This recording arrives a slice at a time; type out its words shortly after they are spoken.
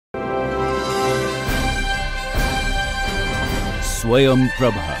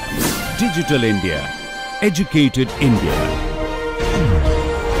SwayamPrabha. Digital India. Educated India.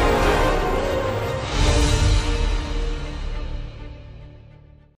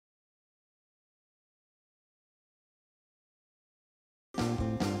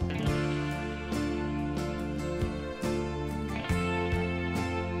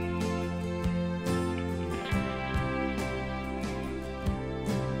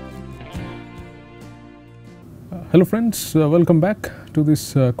 Hello friends, welcome back to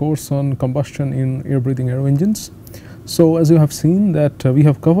this course on combustion in air-breathing aero engines. So as you have seen that we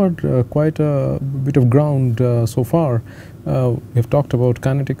have covered quite a bit of ground so far. We have talked about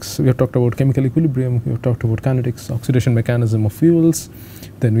kinetics, we have talked about chemical equilibrium, we have talked about kinetics, oxidation mechanism of fuels,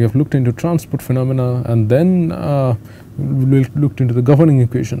 then we have looked into transport phenomena, and then we looked into the governing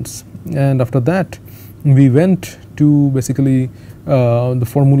equations. And after that we went to basically the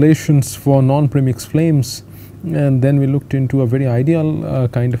formulations for non-premixed flames, and then we looked into a very ideal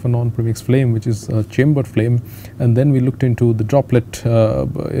kind of a non-premixed flame, which is a chambered flame, and then we looked into the droplet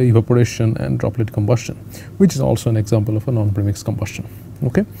evaporation and droplet combustion, which is also an example of a non-premixed combustion.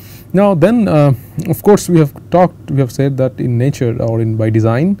 Okay. Now then of course we have said that in nature or by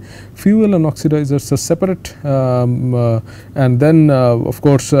design, fuel and oxidizers are separate, and then of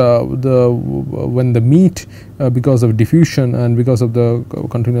course when the meet because of diffusion and because of the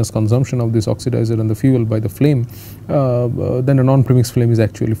continuous consumption of this oxidizer and the fuel by the flame, then a non-premixed flame is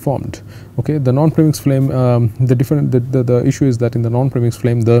actually formed. Okay. The non-premixed flame, the issue is that in the non-premixed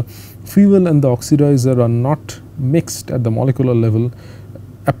flame the fuel and the oxidizer are not mixed at the molecular level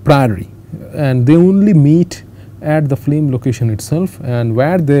a priori, and they only meet at the flame location itself, and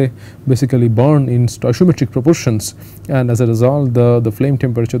where they basically burn in stoichiometric proportions, and as a result the flame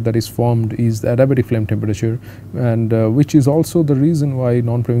temperature that is formed is the adiabatic flame temperature, and which is also the reason why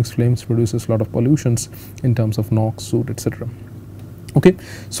non-premixed flames produces a lot of pollutions in terms of NOx, soot, etc. Okay.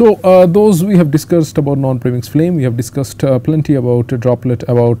 So those we have discussed about non-premixed flame. We have discussed plenty about droplet,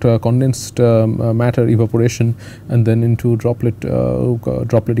 about condensed matter evaporation, and then into droplet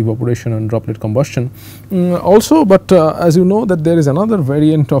evaporation and droplet combustion. Also, but as you know that there is another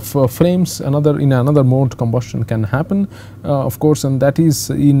variant of flames, in another mode combustion can happen, of course, and that is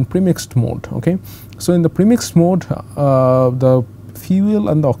in premixed mode. Okay. So in the premixed mode, the fuel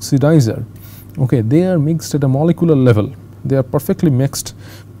and the oxidizer, okay, they are mixed at a molecular level. They are perfectly mixed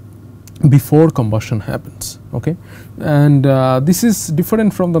before combustion happens. Okay. And this is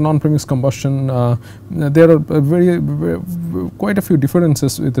different from the non-premixed combustion. There are quite a few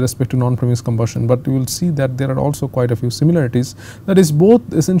differences with respect to non-premixed combustion, but you will see that there are also quite a few similarities. That is,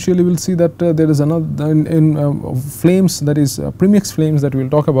 both essentially we will see that there is another in flames, that is premixed flames that we will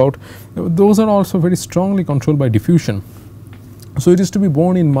talk about, those are also very strongly controlled by diffusion. So it is to be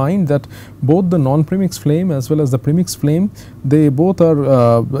borne in mind that both the non-premixed flame as well as the premixed flame, they both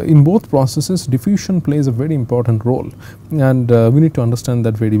are in both processes diffusion plays a very important role, and we need to understand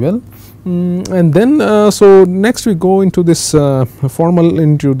that very well. And then so next we go into this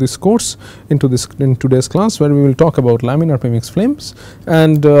into this course, in today's class, where we will talk about laminar premixed flames,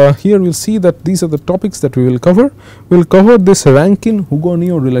 and here we will see that these are the topics that we will cover. We will cover this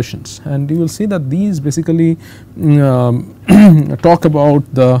Rankine-Hugoniot relations, and you will see that these basically talk about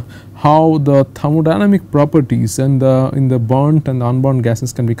how the thermodynamic properties and in the burnt and unburnt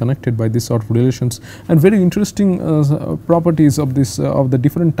gases can be connected by this sort of relations, and very interesting properties of this of the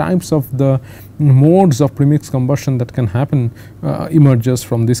different types of the modes of premixed combustion that can happen emerges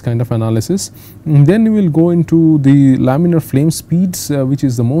from this kind of analysis. And then we will go into the laminar flame speeds, which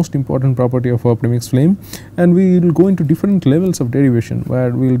is the most important property of a premixed flame, and we will go into different levels of derivation,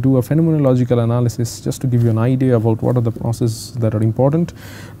 where we will do a phenomenological analysis just to give you an idea about what are the processes that are important,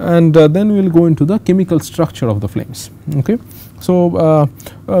 and then we will go into the chemical structure of the flames. Okay. So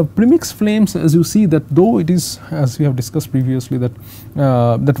premixed flames, as you see that, though it is, as we have discussed previously, that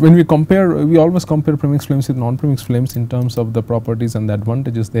that when we compare, we always compare premixed flames with non-premixed flames in terms of the properties and the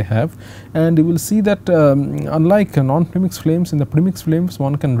advantages they have, and you will see that unlike non-premixed flames, in the premixed flames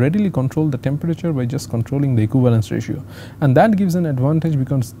one can readily control the temperature by just controlling the equivalence ratio, and that gives an advantage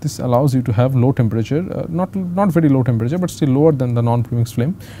because this allows you to have low temperature, not very low temperature, but still lower than the non-premixed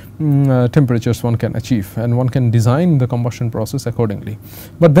flame temperatures one can achieve, and one can design the combustion process accordingly.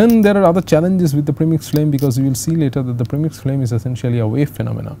 But then there are other challenges with the premixed flame, because you will see later that the premixed flame is essentially a wave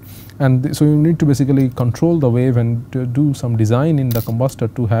phenomena, and so you need to basically control the wave and do some design in the combustor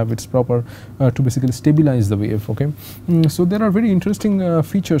to have its proper to basically stabilize the wave. Okay, so there are very interesting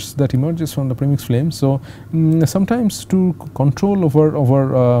features that emerges from the premixed flame. So sometimes to control over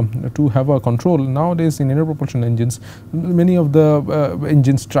to have a control nowadays in inner propulsion engines, many of the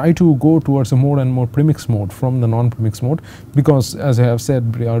engines try to go towards a more and more premixed mode from the non-premixed mode, because as I have said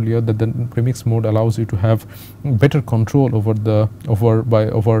earlier that the premixed mode allows you to have better control over the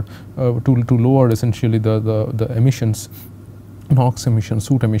to lower essentially the emissions, NOx emissions,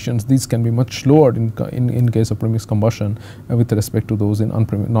 soot emissions. These can be much lowered in case of premixed combustion with respect to those in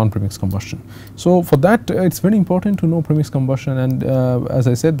non-premixed combustion. So for that it's very important to know premixed combustion, and as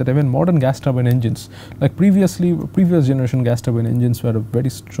I said that even modern gas turbine engines, like previous generation gas turbine engines were very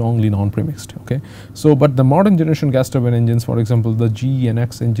strongly non-premixed. Okay, so but the modern generation gas turbine engines, for example the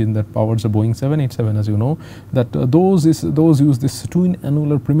GE/NX engine that powers a Boeing 787, as you know, that those use this twin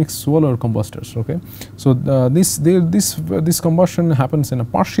annular premixed swirler combustors. Okay, so this combustion happens in a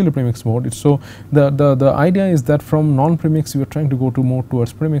partially premixed mode. So the idea is that from non-premixed we are trying to go to more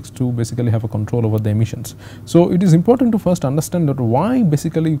towards premixed to basically have a control over the emissions. So it is important to first understand that why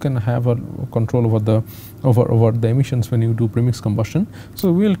basically you can have a control over the emissions when you do premixed combustion.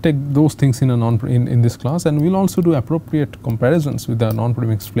 So we will take those things in this class, and we will also do appropriate comparisons with the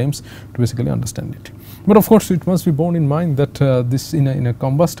non-premixed flames to basically understand it. But of course it must be borne in mind that this in a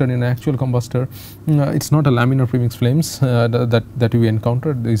combustor, in an actual combustor, it's not a laminar premixed flames that we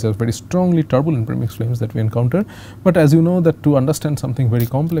encounter. These are very strongly turbulent premixed flames that we encounter. But as you know that to understand something very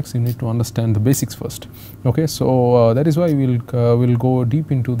complex you need to understand the basics first. Okay, so that is why we will go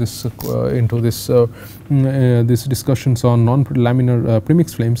deep into this these discussions on non-laminar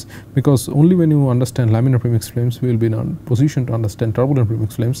premixed flames, because only when you understand laminar premixed flames we will be in a position to understand turbulent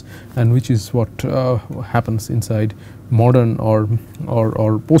premixed flames, and which is what happens inside modern or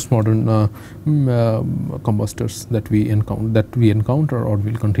postmodern combustors that we encounter or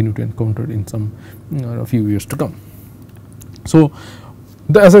will continue to encounter in some few years to come. So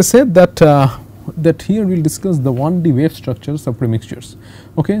as I said that here we will discuss the 1D wave structures of premixtures.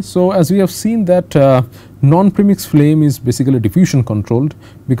 Okay, so as we have seen that non-premixed flame is basically diffusion controlled,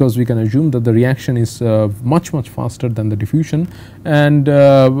 because we can assume that the reaction is much faster than the diffusion, and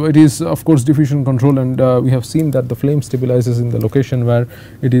it is of course diffusion control, and we have seen that the flame stabilizes in the location where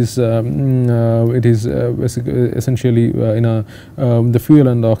it is essentially the fuel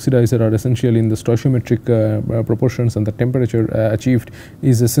and the oxidizer are essentially in the stoichiometric proportions, and the temperature achieved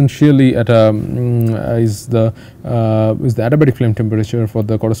is essentially at is the adiabatic flame temperature for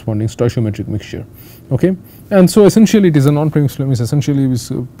the corresponding stoichiometric mixture. Okay, and so essentially it is a non-premixed flame is essentially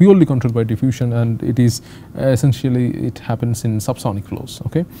purely controlled by diffusion, and it is essentially it happens in subsonic flows.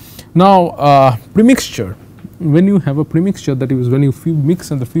 Okay, now premixture, when you have a premixture, that is when you mix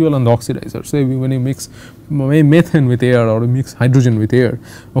the fuel and the oxidizer, say when you mix methane with air or you mix hydrogen with air.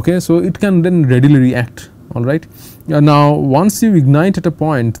 Okay, so it can then readily react. All right. Now once you ignite at a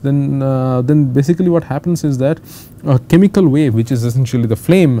point, then basically what happens is that a chemical wave, which is essentially the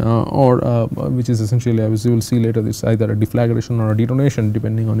flame or which is essentially, as you will see later, this either a deflagration or a detonation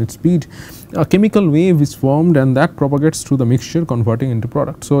depending on its speed, a chemical wave is formed and that propagates through the mixture, converting into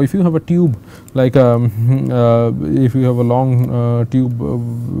product. So if you have a tube like if you have a long tube,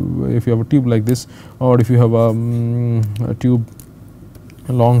 if you have a tube like this, or if you have a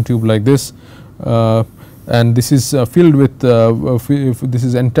long tube like this, and this is filled with if this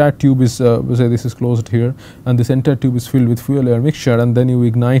is entire tube is say this is closed here, and this entire tube is filled with fuel air mixture, and then you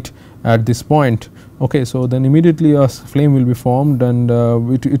ignite at this point. Okay, so then immediately a flame will be formed, and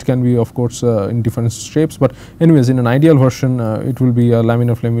it can be of course in different shapes, but anyways in an ideal version it will be a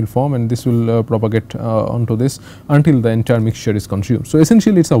laminar flame will form, and this will propagate onto this until the entire mixture is consumed. So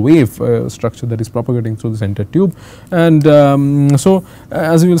essentially it is a wave structure that is propagating through this entire tube, and so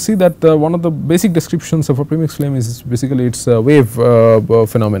as you will see that one of the basic descriptions of a premixed flame is basically its wave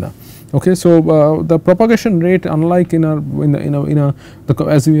phenomena. Okay, so the propagation rate, unlike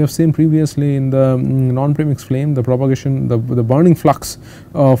as we have seen previously in the non-premixed flame, the propagation, the burning flux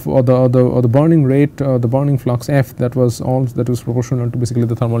of or the burning rate, the burning flux F, that was proportional to basically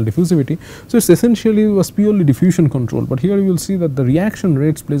the thermal diffusivity. So it's essentially was purely diffusion control, but here you will see that the reaction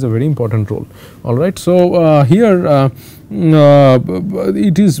rates plays a very important role. All right, so here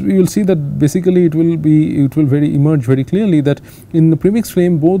it is, you will see that basically it will emerge very clearly that in the premixed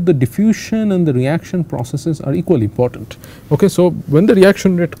flame both the diffusion and the reaction processes are equally important. Okay, so when the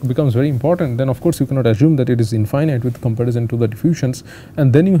reaction rate becomes very important, then of course you cannot assume that it is infinite with comparison to the diffusions,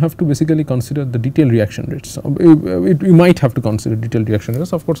 and then you have to basically consider the detailed reaction rates. You might have to consider detailed reaction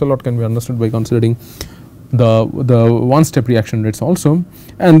rates. Of course, a lot can be understood by considering the one step reaction rates also,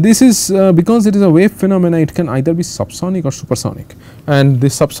 and this is because it is a wave phenomena, it can either be subsonic or supersonic, and the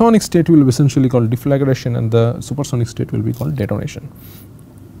subsonic state will be essentially called deflagration and the supersonic state will be called detonation.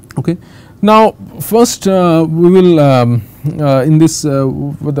 Okay. Now first we will in this we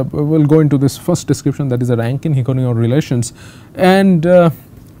will go into this first description, that is the Rankine-Hickenauer relations, and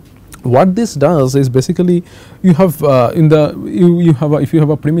what this does is basically you have if you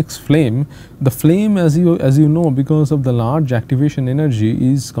have a premixed flame, the flame as you know, because of the large activation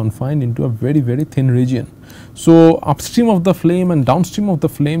energy, is confined into a very thin region. So upstream of the flame and downstream of the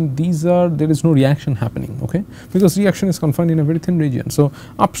flame, there is no reaction happening, okay, because reaction is confined in a very thin region. So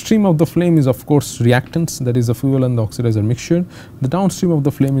upstream of the flame is of course reactants, that is the fuel and the oxidizer mixture. The downstream of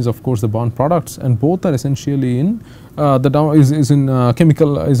the flame is of course the bond products, and both are essentially in in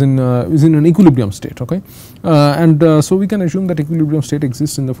an equilibrium state, okay, so we can assume that equilibrium state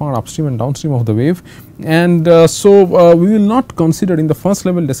exists in the far upstream and downstream of the wave, and we will not consider in the first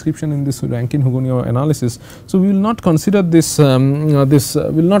level description in this Rankine-Hickenauer analysis. So we will not consider this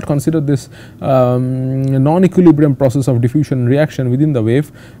non-equilibrium process of diffusion and reaction within the wave,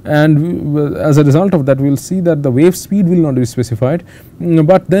 and as a result of that we will see that the wave speed will not be specified,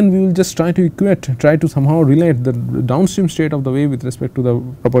 but then we will just try to somehow relate the downstream state of the wave with respect to the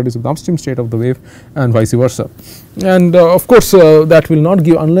properties of the upstream state of the wave and vice versa. And of course that will not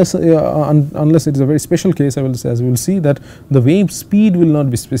give, unless it is a very special case, as we will see that the wave speed will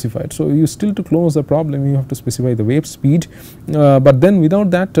not be specified. So you still, to close the problem, you have to specify the wave speed, but then without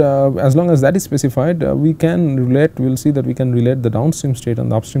that, as long as that is specified, we will see that we can relate the downstream state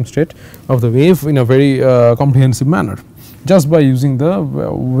and the upstream state of the wave in a very comprehensive manner, just by using the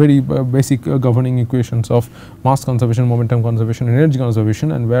very basic governing equations of mass conservation, momentum conservation, energy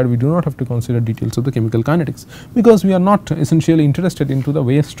conservation, and where we do not have to consider details of the chemical kinetics, because we are not essentially interested into the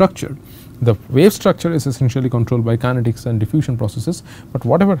wave structure. The wave structure is essentially controlled by kinetics and diffusion processes, but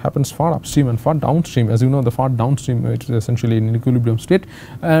whatever happens far upstream and far downstream, as you know, the far downstream, it is essentially in an equilibrium state,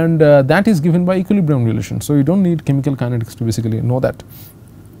 and that is given by equilibrium relations. So you do not need chemical kinetics to basically know that.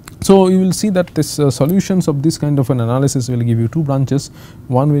 So you will see that this solutions of this kind of an analysis will give you two branches.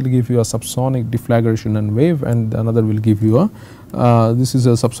 One will give you a subsonic deflagration and wave, and another will give you a this is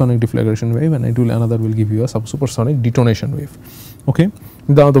a subsonic deflagration wave, and another will give you a supersonic detonation wave. Okay.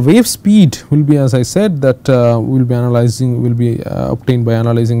 Now the wave speed will be, as I said, that will be obtained by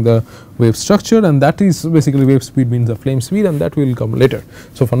analyzing the wave structure, and that is basically wave speed means the flame speed, and that will come later.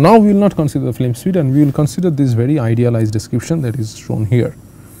 So for now we will not consider the flame speed, and we will consider this very idealized description that is shown here.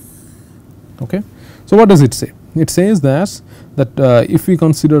 Okay. So what does it say? It says that if we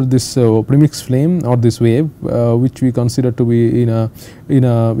consider this premixed flame or this wave, which we consider to be in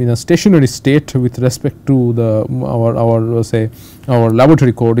a stationary state with respect to our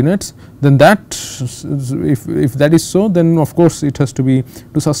laboratory coordinates, then that, if that is so, then of course it has to be,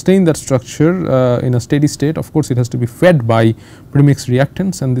 to sustain that structure in a steady state, of course it has to be fed by premixed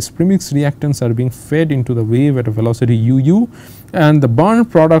reactants, and these premixed reactants are being fed into the wave at a velocity uu, and the burn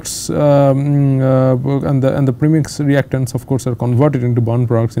products and the premixed reactants of course are converted into burn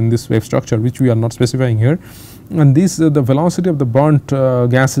products in this wave structure, which we are not specifying here, and this the velocity of the burnt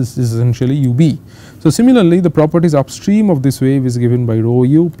gases is essentially ub. So similarly the properties upstream of this wave is given by rho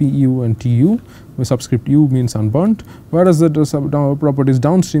u, pu and tu, where subscript u means unburnt, whereas the properties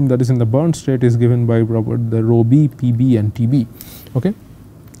downstream, that is in the burnt state, is given by the rho b, pb and tb. Okay.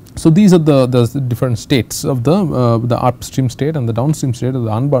 So these are the different states of the upstream state and the downstream state, of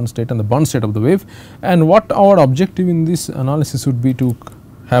the unburnt state and the burnt state of the wave, and what our objective in this analysis would be to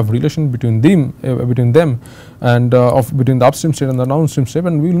have relation between them and between the upstream state and the downstream state,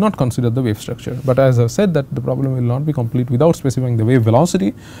 and we will not consider the wave structure. But as I have said, that the problem will not be complete without specifying the wave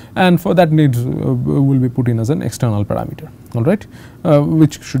velocity, and for that needs will be put in as an external parameter, all right,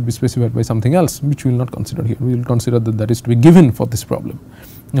 which should be specified by something else, which we will not consider here. We will consider that is to be given for this problem.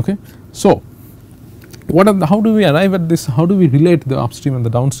 Okay. So how do we arrive at this? How do we relate the upstream and the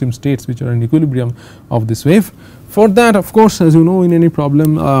downstream states which are in equilibrium of this wave? For that, of course, as you know, in any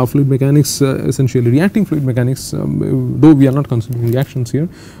problem, fluid mechanics, essentially reacting fluid mechanics, though we are not considering reactions here.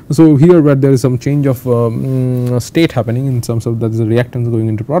 So here where there is some change of state happening in terms of that is the reactants going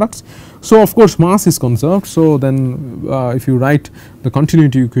into products. So of course mass is conserved. So then if you write the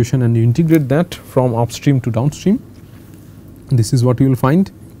continuity equation and you integrate that from upstream to downstream, this is what you will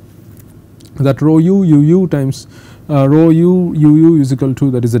find, that rho u uu times rho u uu is equal to,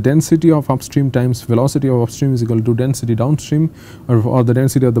 that is the density of upstream times velocity of upstream is equal to density downstream, or the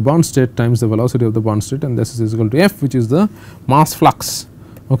density of the bound state times the velocity of the bound state, and this is equal to F, which is the mass flux.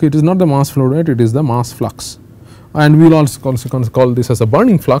 Okay, it is not the mass flow rate, it is the mass flux. And we will also call this as a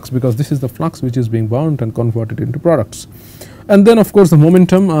burning flux, because this is the flux which is being burned and converted into products. And then of course the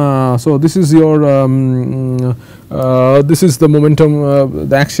momentum, so this is your this is the momentum,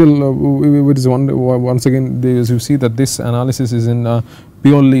 the actual which is once again, as you see that this analysis is in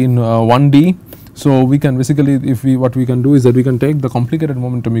purely in 1D. So we can basically, if we, what we can do is that we can take the complicated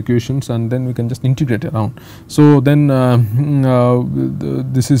momentum equations and then we can just integrate around. So then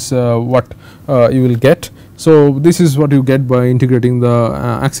this is what you will get. So this is what you get by integrating the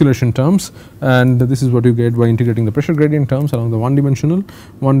acceleration terms, and this is what you get by integrating the pressure gradient terms along the one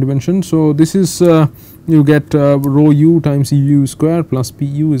dimension. So this is you get rho u times u square plus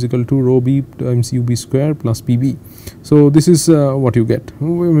pu is equal to rho b times ub square plus pb. So this is what you get.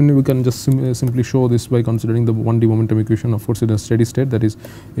 We can just simply show this by considering the 1D momentum equation, of course in a steady state, that is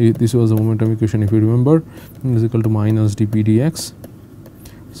this was the momentum equation if you remember, is equal to minus dp dx.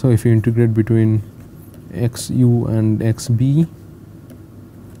 So if you integrate between xu and xb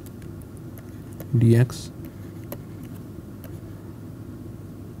dx,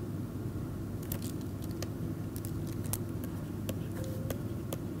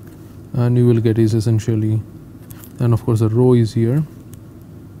 and you will get is essentially, and of course the rho is here,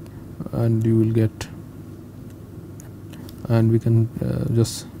 and you will get, and we can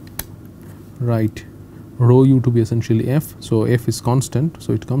just write rho u to be essentially F. So F is constant,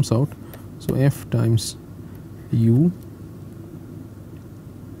 so it comes out, so F times u,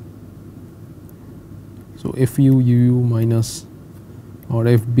 so Fu uu minus, or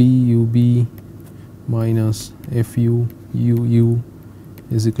Fb ub minus Fu uu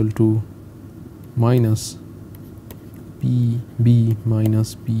is equal to minus Pb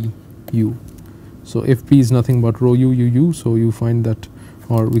minus Pu. So Fp is nothing but rho u uu, so you find that,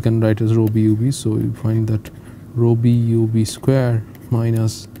 or we can write as rho b ub, so you find that rho b ub square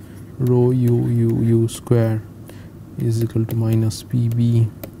minus rho u uu square is equal to minus Pb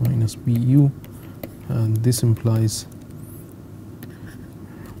minus Pu, and this implies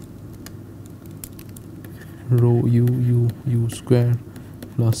rho u uu square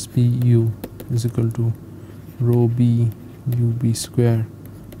plus Pu is equal to rho b ub square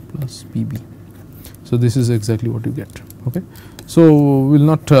plus Pb. So this is exactly what you get. Okay, so we will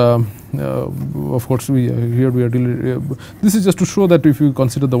not of course we here we are dealing, this is just to show that if you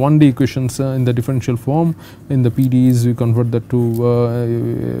consider the 1D equations in the differential form, in the PDEs we convert that to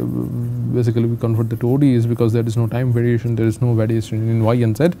basically we convert that to ODEs, because there is no time variation, there is no variation in y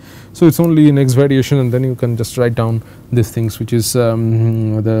and z. So it is only in x variation, and then you can just write down these things, which is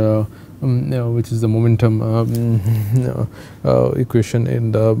the which is the momentum equation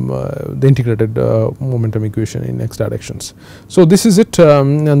in the integrated momentum equation in x directions. So this is it,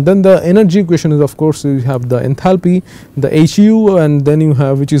 and then the energy equation is, of course you have the enthalpy, the HU, and then you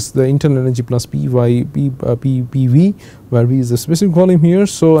have, which is the internal energy plus PV, where V is the specific volume here.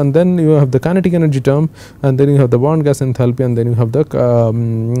 So and then you have the kinetic energy term, and then you have the burnt gas enthalpy, and then you have the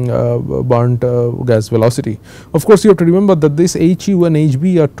burnt gas velocity. Of course you have to remember that this HU and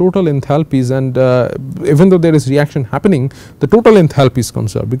HB are total enthalpies, and even though there is reaction happening, the total enthalpy is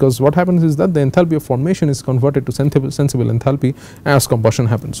conserved, because what happens is that the enthalpy of formation is converted to sensible enthalpy as combustion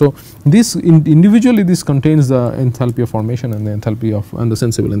happens. So this individually this contains the enthalpy of formation and the enthalpy of and the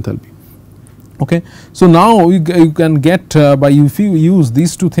sensible enthalpy. Okay, so now you can get by, if you use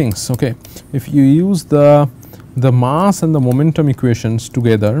these two things, okay, if you use the mass and the momentum equations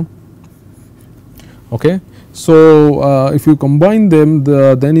together, okay, so if you combine them,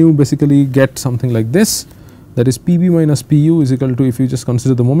 then you basically get something like this, that is Pb minus Pu is equal to, if you just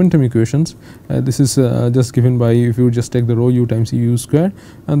consider the momentum equations, this is just given by, if you just take the rho u times u square,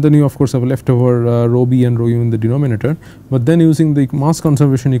 and then you of course have leftover rho b and rho u in the denominator, but then using the mass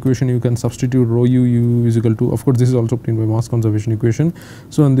conservation equation you can substitute rho u is equal to, of course this is also obtained by mass conservation equation.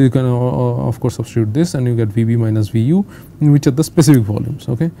 So and you can of course substitute this, and you get Vb minus Vu, which are the specific volumes.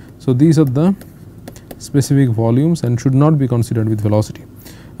 Okay, so these are the specific volumes and should not be considered with velocity.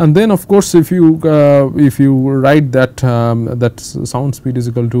 And then of course if you write that that sound speed is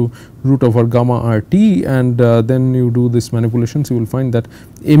equal to root over gamma RT, and then you do this manipulations, you will find that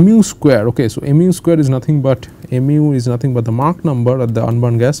mu square, okay, so mu square is nothing but, mu is nothing but the Mach number at the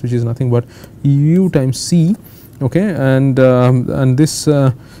unburned gas, which is nothing but u times c okay, and this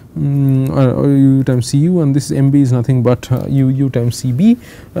u times Cu, and this Mb is nothing but u times Cb,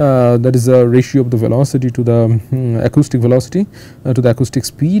 that is the ratio of the velocity to the acoustic velocity to the acoustic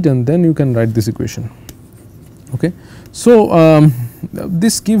speed, and then you can write this equation. Okay. So,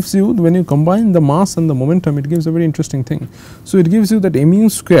 this gives you, when you combine the mass and the momentum, it gives a very interesting thing. So, it gives you that mu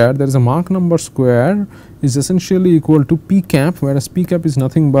square, there is a Mach number square, is essentially equal to p cap, whereas p cap is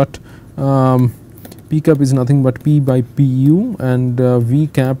nothing but p by pu, and v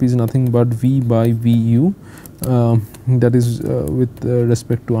cap is nothing but v by vu, that is with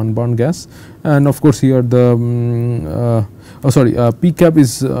respect to unbound gas. And of course, here the p cap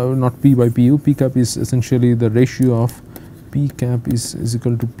is not p by pu, p cap is essentially the ratio of p cap is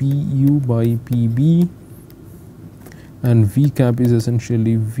equal to pu by pb, and v cap is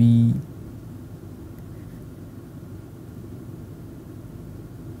essentially v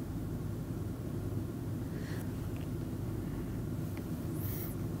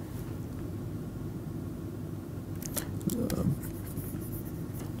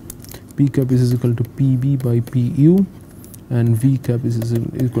p cap is equal to pb by pu, and v cap is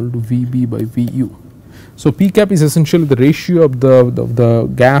equal to vb by vu. So, p cap is essentially the ratio of the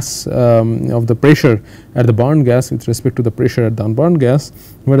gas of the pressure at the bound gas with respect to the pressure at the unbound gas,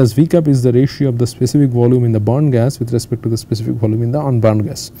 whereas v cap is the ratio of the specific volume in the bound gas with respect to the specific volume in the unbound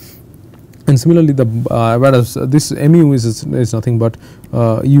gas. And similarly, the whereas this mu is nothing but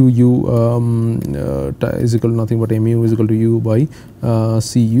u is equal to nothing but mu is equal to u by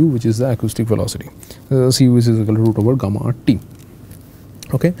Cu, which is the acoustic velocity. Cu is equal to root over gamma t.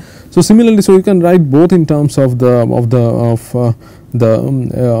 Okay. So, similarly, so you can write both in terms of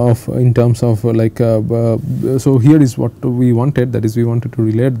in terms of like so here is what we wanted, that is we wanted to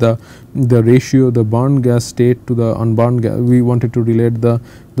relate the ratio, the bound gas state to the unbound gas. We wanted to relate the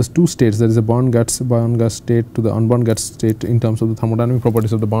two states, that is a bound gas state to the unbound gas state in terms of the thermodynamic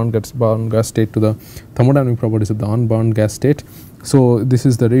properties of the bound gas state to the thermodynamic properties of the unbound gas state. So, this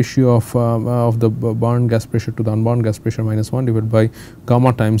is the ratio of the bound gas pressure to the unbound gas pressure minus 1 divided by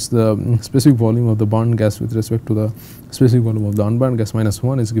gamma times the specific volume of the bound gas with respect to the specific volume of the unbound gas minus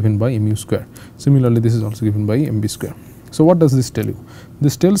 1 is given by mu square. Similarly, this is also given by mb square. So, what does this tell you?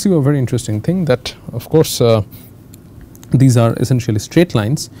 This tells you a very interesting thing, that of course, these are essentially straight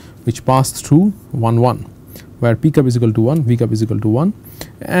lines which pass through 1 1, where p cap is equal to 1, v cap is equal to 1,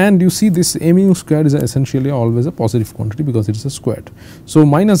 and you see this mu square is essentially always a positive quantity because it is a squared. So,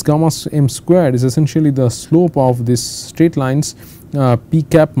 minus gamma m squared is essentially the slope of these straight lines p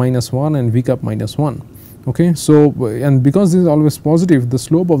cap minus 1 and v cap minus 1. Okay. So, and because this is always positive, the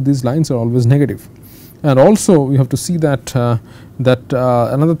slope of these lines are always negative. And also we have to see that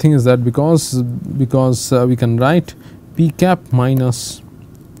another thing is that because we can write p cap minus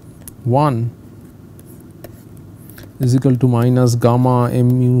 1 is equal to minus gamma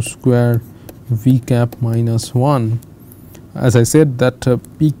mu square v cap minus 1. As I said, that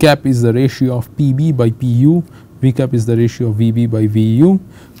p cap is the ratio of pb by pu, v cap is the ratio of vb by vu.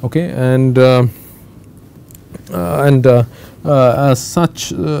 Okay. And as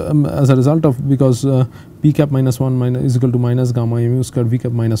such, as a result of, because p cap minus 1 is equal to minus gamma mu square v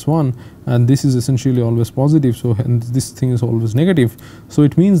cap minus 1, and this is essentially always positive. So, and this thing is always negative. So,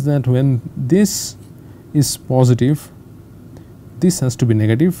 it means that when this is positive, this has to be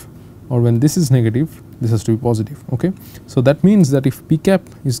negative, or when this is negative, this has to be positive. Okay. So, that means that if p cap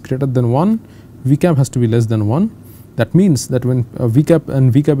is greater than 1, v cap has to be less than 1. That means that when v cap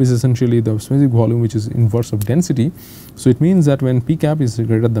is essentially the specific volume which is inverse of density. So, it means that when p cap is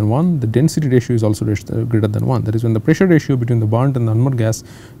greater than 1, the density ratio is also greater than 1. That is, when the pressure ratio between the bound and the unbound gas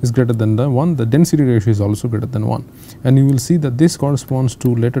is greater than 1, the density ratio is also greater than 1. And you will see that this corresponds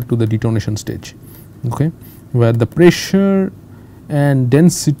to later to the detonation stage, okay, where the pressure and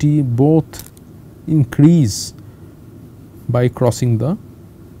density both increase by crossing the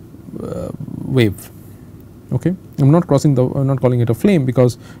wave. Okay. I am not calling it a flame,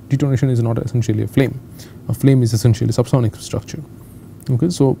 because detonation is not essentially a flame. A flame is essentially subsonic structure. Okay.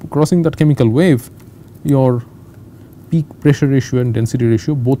 So, crossing that chemical wave, your peak pressure ratio and density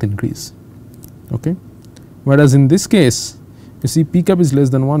ratio both increase. Okay. Whereas in this case, you see p cap is less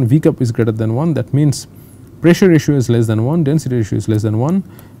than 1, v cap is greater than 1. That means pressure ratio is less than 1, density ratio is less than 1,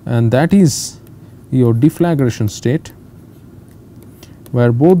 and that is your deflagration state,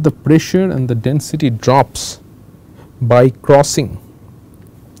 where both the pressure and the density drops by crossing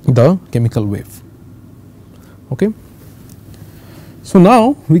the chemical wave. Okay. So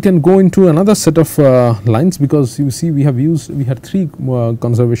now we can go into another set of lines, because you see we had three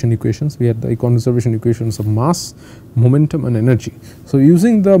conservation equations. We had the conservation equations of mass, momentum and energy. So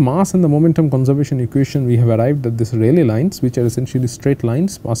using the mass and the momentum conservation equation, we have arrived at this Rayleigh lines, which are essentially straight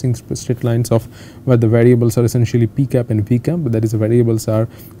lines, passing straight lines of where the variables are essentially P cap and V cap, but that is the variables are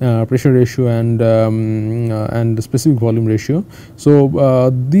pressure ratio and specific volume ratio.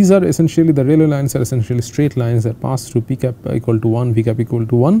 So these are essentially, the Rayleigh lines are essentially straight lines that pass through P cap equal to 1, V cap equal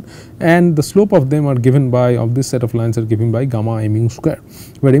to 1, and the slope of them are given by, of this set of lines are given by gamma mu square,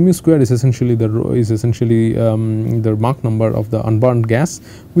 where mu square is essentially the Mach number of the unburned gas,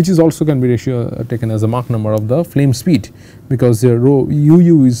 which is also can be ratio taken as a Mach number of the flame speed, because the rho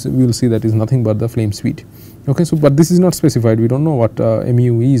uu is, we will see that is nothing but the flame speed. Okay, so but this is not specified, we do not know what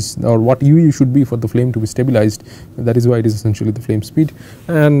mu is or what uu should be for the flame to be stabilized. That is why it is essentially the flame speed.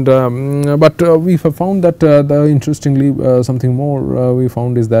 And but we have found that interestingly something more we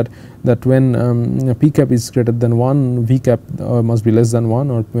found is that when P cap is greater than 1, V cap must be less than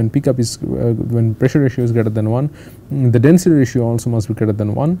 1, or when P cap is when pressure ratio is greater than 1, the density ratio also must be greater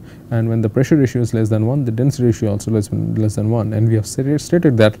than 1, and when the pressure ratio is less than 1, the density ratio also less than 1, and we have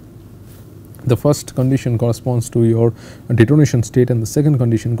stated that the first condition corresponds to your detonation state and the second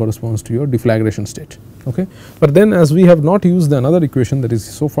condition corresponds to your deflagration state. Okay. But then, as we have not used the another equation, that is,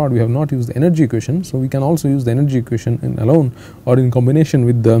 so far we have not used the energy equation, so we can also use the energy equation in alone or in combination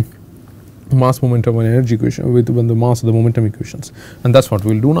with the mass, momentum and energy equation, with the mass of the momentum equations, and that is what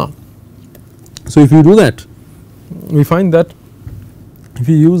we will do now. So if you do that, we find that if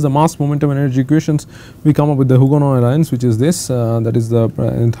you use the mass, momentum and energy equations, we come up with the Hugonot lines, which is this, that is the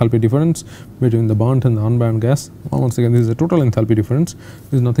enthalpy difference between the burnt and the unburned gas. Once again, this is the total enthalpy difference,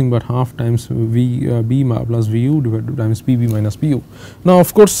 this is nothing but half times B plus Vu divided times Pb minus Pu. Now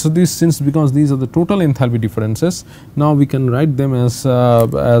of course, because these are the total enthalpy differences, now we can write them as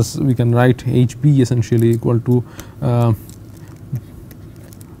we can write Hb essentially equal to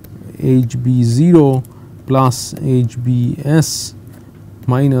Hb0 plus Hbs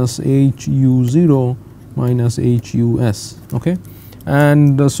minus Hu0 minus Hus. Okay.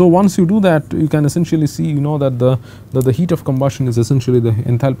 And so once you do that, you can essentially see, you know, that the heat of combustion is essentially the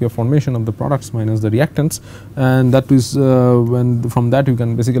enthalpy of formation of the products minus the reactants, and that is when from that you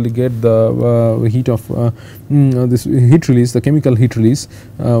can basically get the heat of this heat release, the chemical heat release.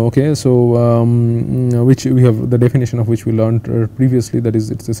 Okay, so which we have the definition of which we learned previously, that is,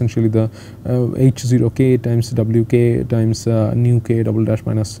 it's essentially the H0k times Wk times nu k double dash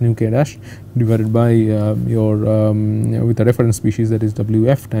minus nu k dash divided by your with a reference species, that is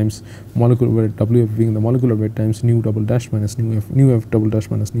Wf times molecular weight, Wf being the molecular weight times nu double dash minus nu f double dash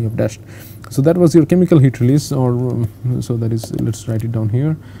minus nu f dash. So that was your chemical heat release, or so that is, let's write it down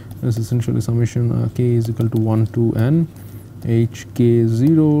here. This is essentially summation k is equal to 1 to n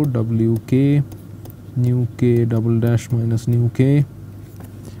hk0 wk nu k double dash minus nu k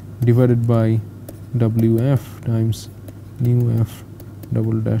divided by Wf times nu f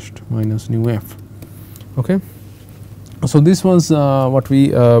double dashed minus nu f. Okay. So this was what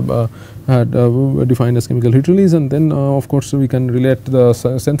we had defined as chemical heat release, and then of course we can relate the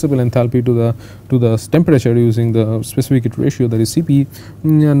sensible enthalpy to the temperature using the specific heat ratio, that is Cp,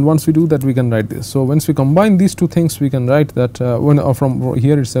 and once we do that we can write this. So once we combine these two things, we can write that from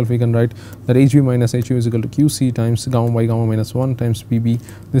here itself we can write that Hv minus Hu is equal to Qc times gamma by gamma minus 1 times Pb.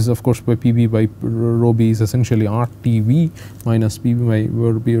 This is of course by Pb by rho b is essentially RTV minus Pb by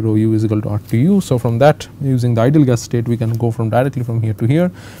rho u is equal to RTu. So from that, using the ideal gas state, we can go from directly from here to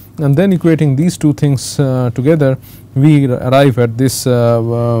here, and then equating these two things together, we arrive at this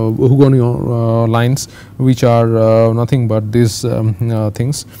Hugonot lines, which are nothing but these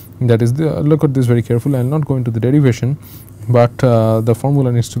things. That is, look at this very carefully. I will not go into the derivation, but the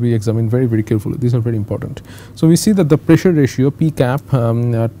formula needs to be examined very, very carefully. These are very important. So we see that the pressure ratio P cap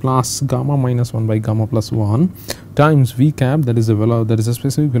plus gamma minus 1 by gamma plus 1 times V cap, that is a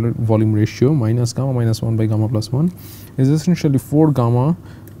specific volume ratio, minus gamma minus 1 by gamma plus 1 is essentially 4 gamma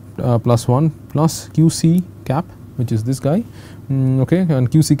plus 1 plus Qc cap, which is this guy. Okay, and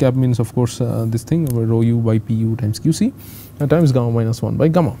Qc cap means of course this thing, rho u by Pu times Qc times gamma minus 1 by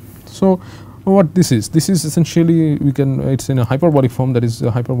gamma. So what this is essentially, we can, it's in a hyperbolic form, that is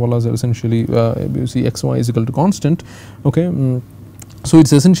hyperbolas are essentially you see xy is equal to constant. Okay. So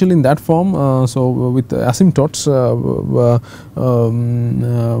it's essentially in that form. So with asymptotes,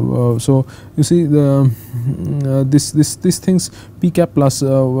 so you see the these things P cap plus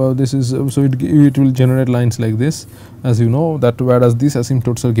this is, so it will generate lines like this, as you know, that whereas these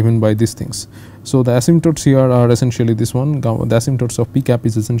asymptotes are given by these things. So, the asymptotes here are essentially this one, the asymptotes of p cap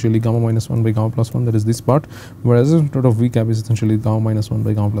is essentially gamma minus 1 by gamma plus 1, that is this part, whereas asymptote of v cap is essentially gamma minus 1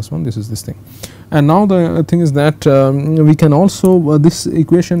 by gamma plus 1, this is this thing. And now the thing is that we can also this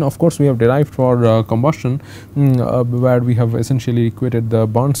equation, of course, we have derived for combustion, where we have essentially equated the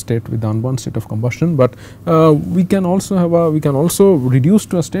burned state with the unburned state of combustion, but we can also have a, we can also reduce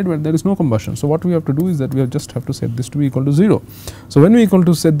to a state where there is no combustion. So, what we have to do is that we just have to set this to be equal to 0. So, when we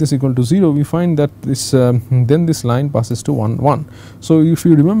set this equal to 0, we find that this then this line passes to 1 1. So, if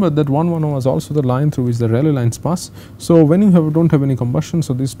you remember that 1 1 was also the line through which the Rayleigh lines pass. So, when you don't have any combustion,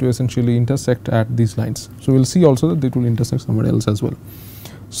 so these two essentially intersect at these lines. So, we will see also that they will intersect somewhere else as well.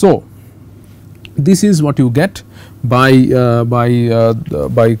 So, this is what you get by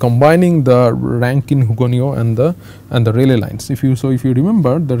combining the Rankine-Hugoniot and the Rayleigh lines. If you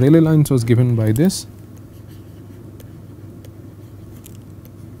remember, the Rayleigh lines was given by this.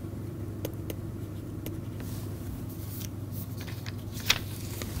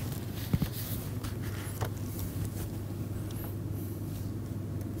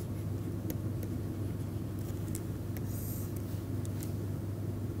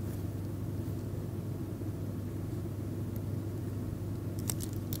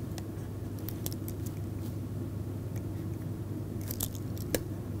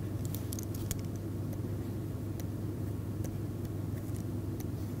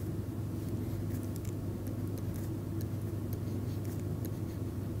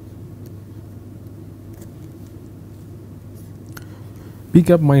 P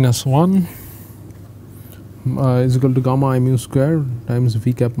cap minus 1 is equal to gamma I mu square times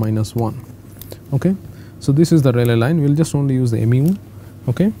V cap minus 1. Okay. So, this is the Rayleigh line, we will just only use the mu.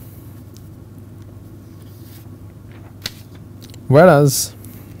 Okay. Whereas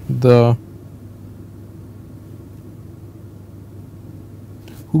the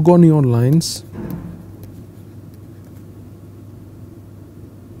Hugoniot lines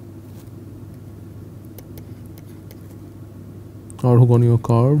or Hugoniot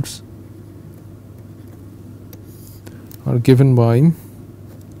curves are given by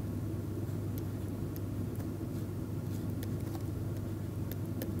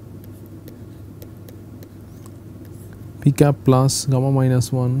P cap plus gamma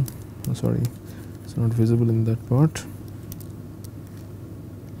minus 1, oh, sorry, it is not visible in that part.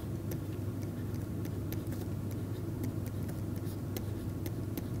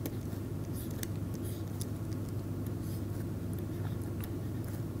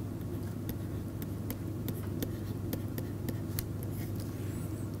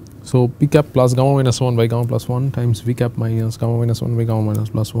 So, P cap plus gamma minus 1 by gamma plus 1 times V cap minus gamma minus 1 by gamma minus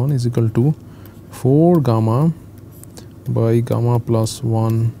plus 1 is equal to 4 gamma by gamma plus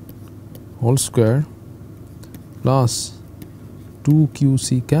 1 whole square plus 2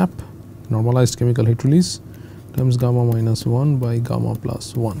 QC cap normalized chemical heat release times gamma minus 1 by gamma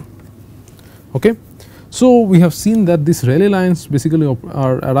plus 1. Okay. So, we have seen that these Rayleigh lines basically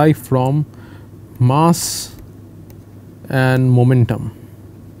are arrived from mass and momentum.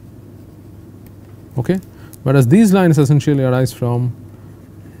 Okay. Whereas these lines essentially arise from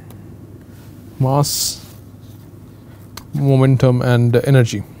mass, momentum and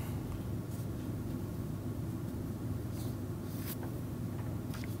energy.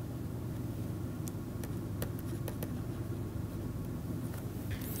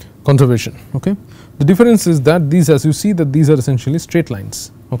 Conservation. Okay. The difference is that these, as you see, that these are essentially straight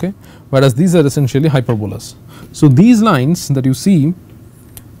lines, okay, whereas these are essentially hyperbolas. So, these lines that you see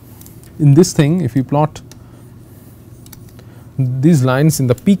in this thing, if you plot these lines in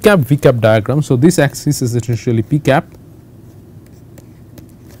the P cap V cap diagram. So, this axis is essentially P cap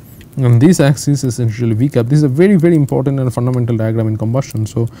and this axis is essentially V cap. This is a very, very important and fundamental diagram in combustion.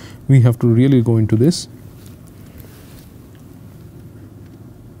 So, we have to really go into this.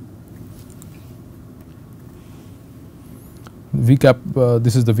 V cap,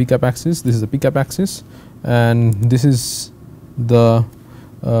 this is the V cap axis, this is the P cap axis, and this is the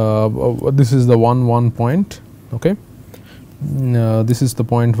 1 1 point. Okay. This is the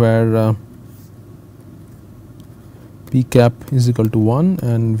point where P cap is equal to 1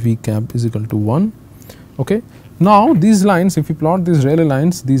 and V cap is equal to 1. Okay. Now, these lines, if you plot these Rayleigh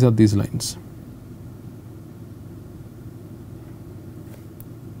lines, these are these lines.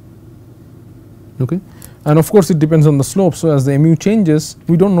 Okay. And of course, it depends on the slope. So, as the mu changes,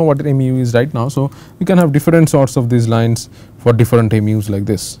 we do not know what mu is right now. So, we can have different sorts of these lines for different mu's like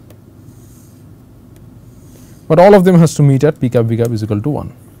this, but all of them has to meet at P cap V cap is equal to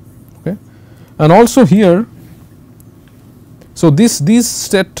 1. Okay. And also here, so this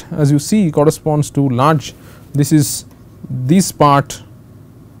state, as you see, corresponds to large, this is this part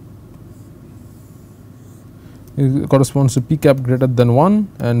corresponds to P cap greater than 1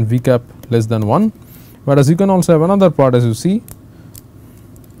 and V cap less than 1, whereas you can also have another part, as you see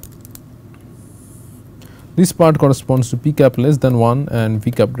this part corresponds to P cap less than 1 and V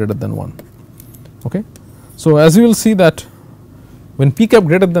cap greater than 1. Okay. So, as you will see that when P cap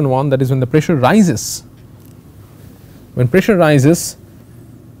greater than 1, that is when the pressure rises, when pressure rises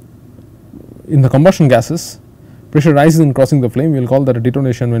in the combustion gases, pressure rises in crossing the flame, we will call that a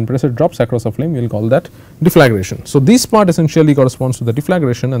detonation. When pressure drops across a flame, we will call that deflagration. So, this part essentially corresponds to the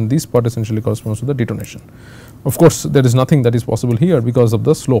deflagration and this part essentially corresponds to the detonation. Of course, there is nothing that is possible here because of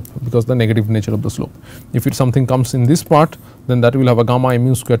the slope, because the negative nature of the slope. If it something comes in this part, then that will have a gamma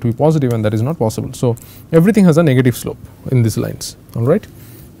mu square to be positive, and that is not possible. So, everything has a negative slope in these lines, all right.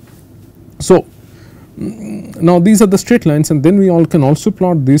 So, now these are the straight lines, and then we all can also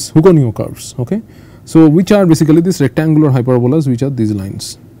plot these Hugoniot curves. Okay. So, which are basically these rectangular hyperbolas, which are these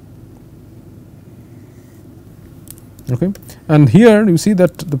lines. Okay. And here you see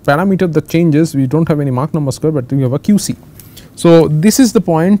that the parameter that changes, we do not have any Mach number square, but we have a QC. So, this is the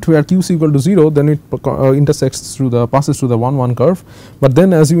point where QC equal to 0, then it intersects through the passes through the 1 1 curve, but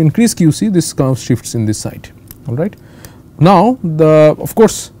then as you increase QC, this curve shifts in this side, all right. Now, the of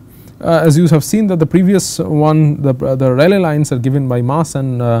course, as you have seen that the previous one, the Rayleigh lines are given by mass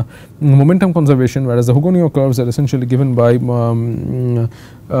and momentum conservation, whereas the Hugoniot curves are essentially given by your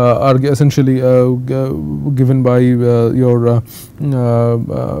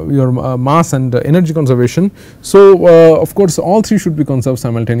mass and energy conservation. So, of course, all three should be conserved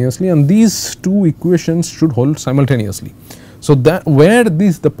simultaneously, and these two equations should hold simultaneously. So, that where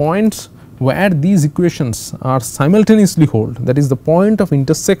the points where these equations are simultaneously hold, that is the point of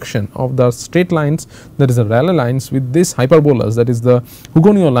intersection of the straight lines, that is the Rayleigh lines, with these hyperbolas, that is the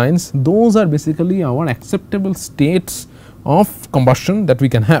Hugoniot lines, those are basically our acceptable states of combustion that we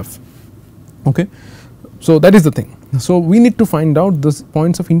can have. Okay. So, that is the thing. So, we need to find out the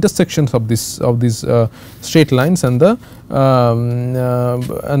points of intersections of these straight lines and the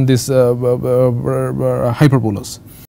hyperbolas.